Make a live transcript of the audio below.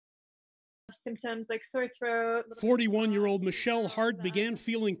Symptoms like sore throat. 41-year-old Michelle Hart began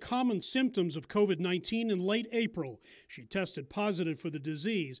feeling common symptoms of COVID-19 in late April. She tested positive for the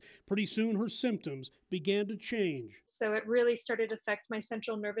disease. Pretty soon her symptoms began to change. So it really started to affect my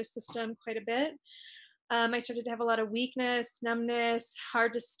central nervous system quite a bit. I started to have a lot of weakness, numbness,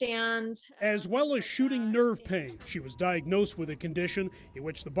 hard to stand. As well as shooting nerve pain. She was diagnosed with a condition in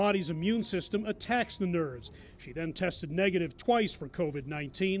which the body's immune system attacks the nerves. She then tested negative twice for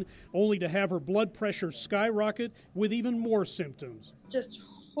COVID-19, only to have her blood pressure skyrocket with even more symptoms. Just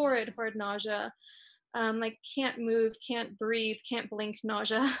horrid nausea. Like can't move, can't breathe, can't blink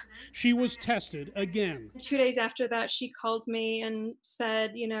nausea. She was tested again. 2 days after that, she called me and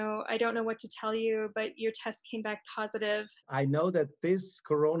said, I don't know what to tell you, but your test came back positive. I know that this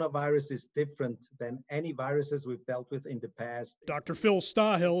coronavirus is different than any viruses we've dealt with in the past. Dr. Phil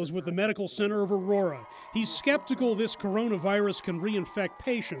Stahill is with the Medical Center of Aurora. He's skeptical this coronavirus can reinfect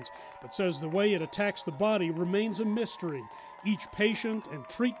patients, but says the way it attacks the body remains a mystery. Each patient and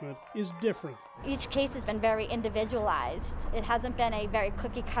treatment is different. Each case has been very individualized. It hasn't been a very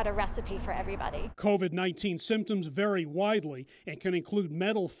cookie-cutter recipe for everybody. COVID-19 symptoms vary widely and can include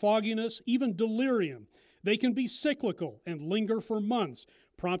mental fogginess, even delirium. They can be cyclical and linger for months,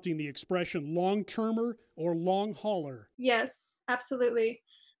 prompting the expression long-termer or long-hauler. Yes, absolutely.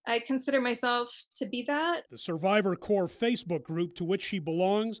 I consider myself to be that. The Survivor Corps Facebook group to which she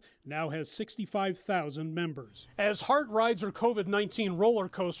belongs now has 65,000 members. As Hart rides her COVID-19 roller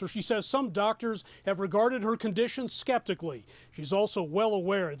coaster, she says some doctors have regarded her condition skeptically. She's also well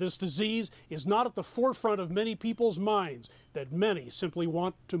aware this disease is not at the forefront of many people's minds, that many simply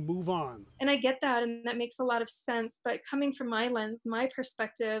want to move on. And I get that, and that makes a lot of sense, but coming from my lens, my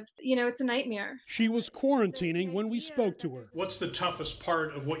perspective, it's a nightmare. She was quarantining when we spoke to her. What's the toughest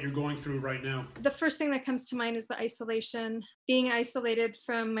part of what you're going through right now? The first thing that comes to mind is the isolation. Being isolated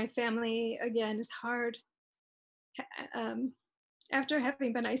from my family, again, is hard. After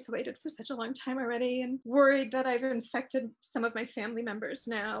having been isolated for such a long time already and worried that I've infected some of my family members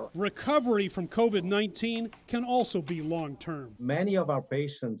now. Recovery from COVID-19 can also be long-term. Many of our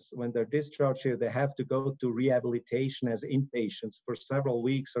patients, when they're discharged here, they have to go to rehabilitation as inpatients for several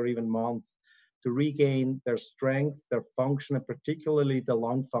weeks or even months to regain their strength, their function, and particularly the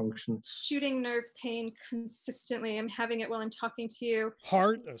lung function. Shooting nerve pain consistently. I'm having it while I'm talking to you.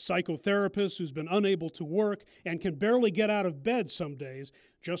 Hart, a psychotherapist who's been unable to work and can barely get out of bed some days,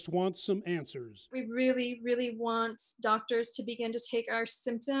 just wants some answers. We really, really want doctors to begin to take our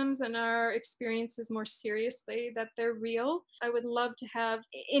symptoms and our experiences more seriously, that they're real. I would love to have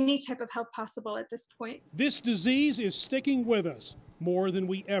any type of help possible at this point. This disease is sticking with us more than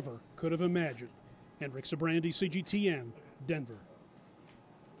we ever could have imagined. Henrik Sabrandi, CGTN, Denver.